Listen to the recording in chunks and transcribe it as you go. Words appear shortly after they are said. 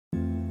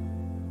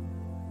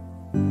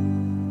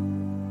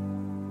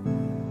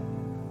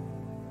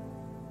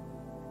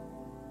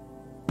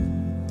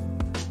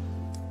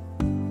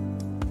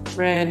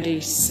Randy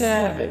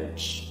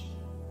Savage,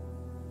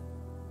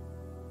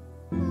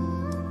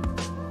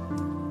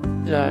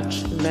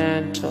 Dutch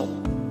Mantle,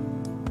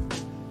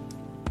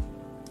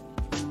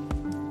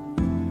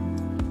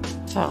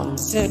 Tom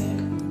Zick,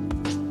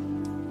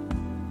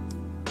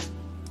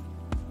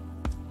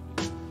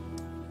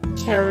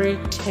 Terry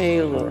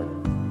Taylor,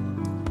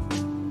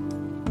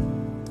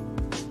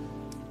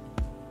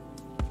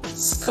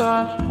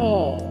 Scott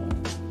Hall,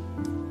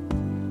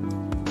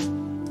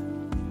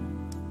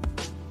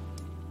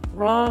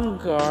 Ron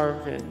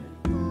Garvin,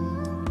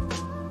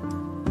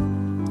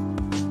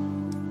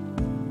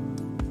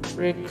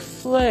 Ric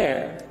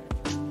Flair,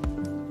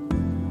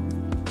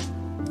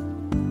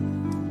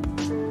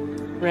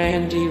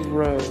 Randy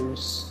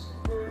Rose,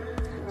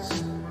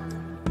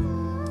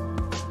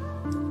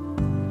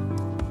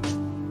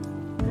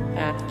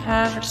 Pat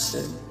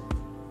Patterson,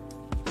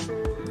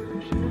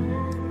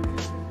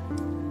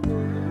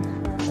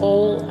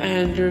 Ole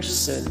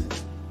Anderson,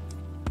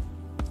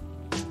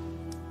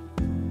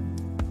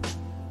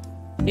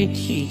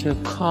 Nikita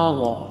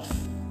Koloff,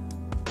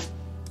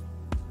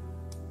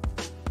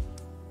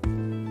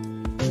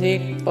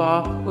 Nick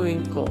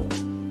Bockwinkel,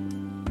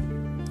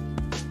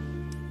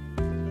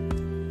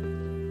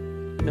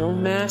 No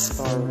Mask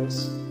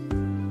Artist,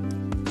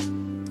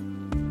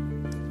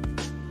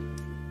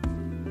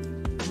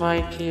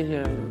 Mike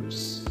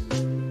Innes,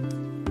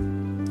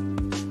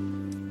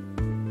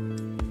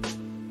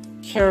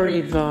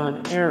 Kerry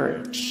Von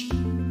Erich,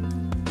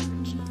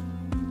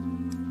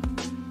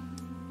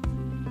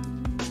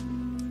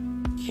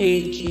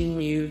 Keiji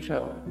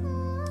Muto,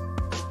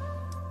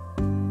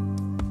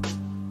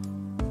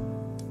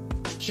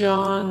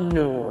 John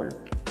Nord,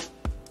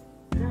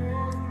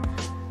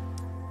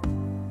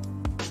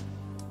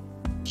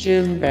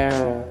 Jim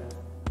Barrow,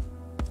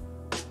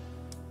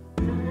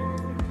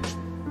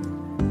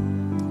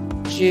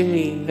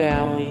 Jimmy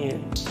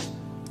Valiant,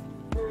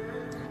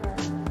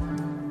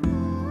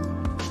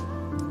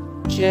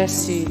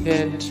 Jesse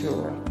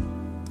Ventura,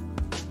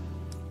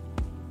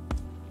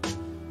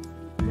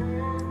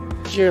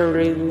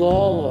 Jerry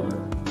Lawler,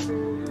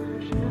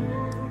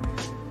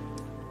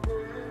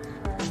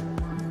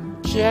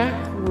 Jack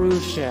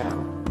Ruchow,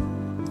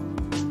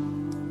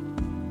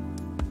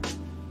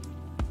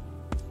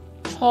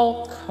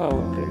 Hulk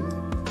Hogan,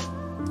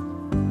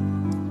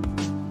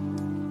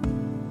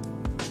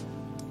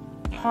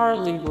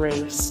 Harley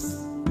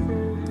Race,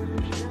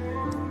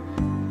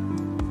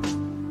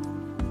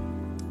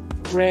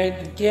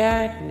 Greg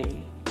Gagne,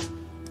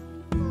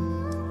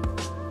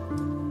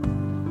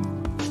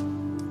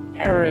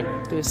 Eric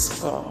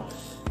Biscoff,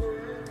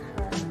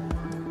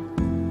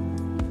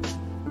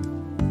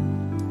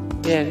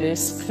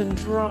 Dennis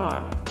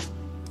Condrey,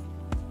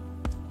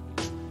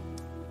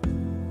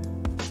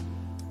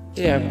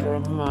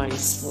 Deborah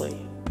Meisley,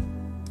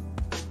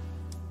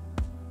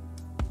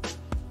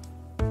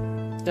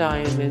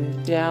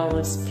 Diamond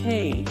Dallas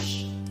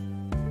Page,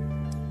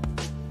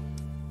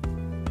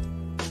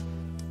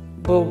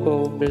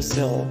 Bobo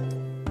Brazil,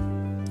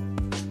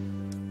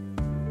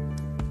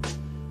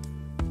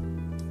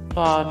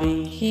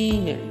 Bobby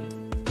Heenan,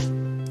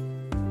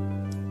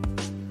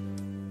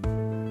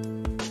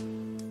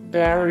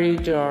 Barry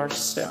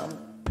Darsow,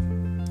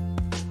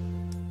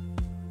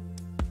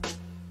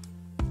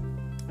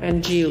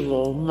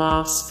 Angelo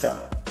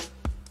Mosca,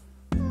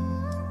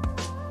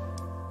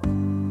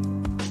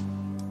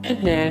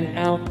 Adnan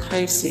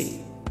Al-Qaisi.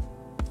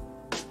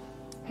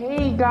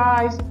 Hey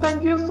guys,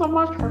 thank you so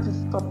much for the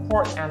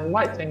support and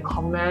likes and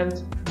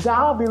comments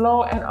down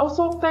below, and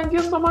also thank you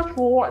so much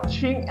for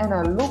watching, and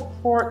I look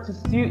forward to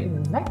see you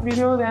in the next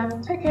video.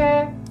 Then take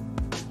care,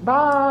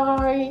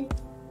 bye.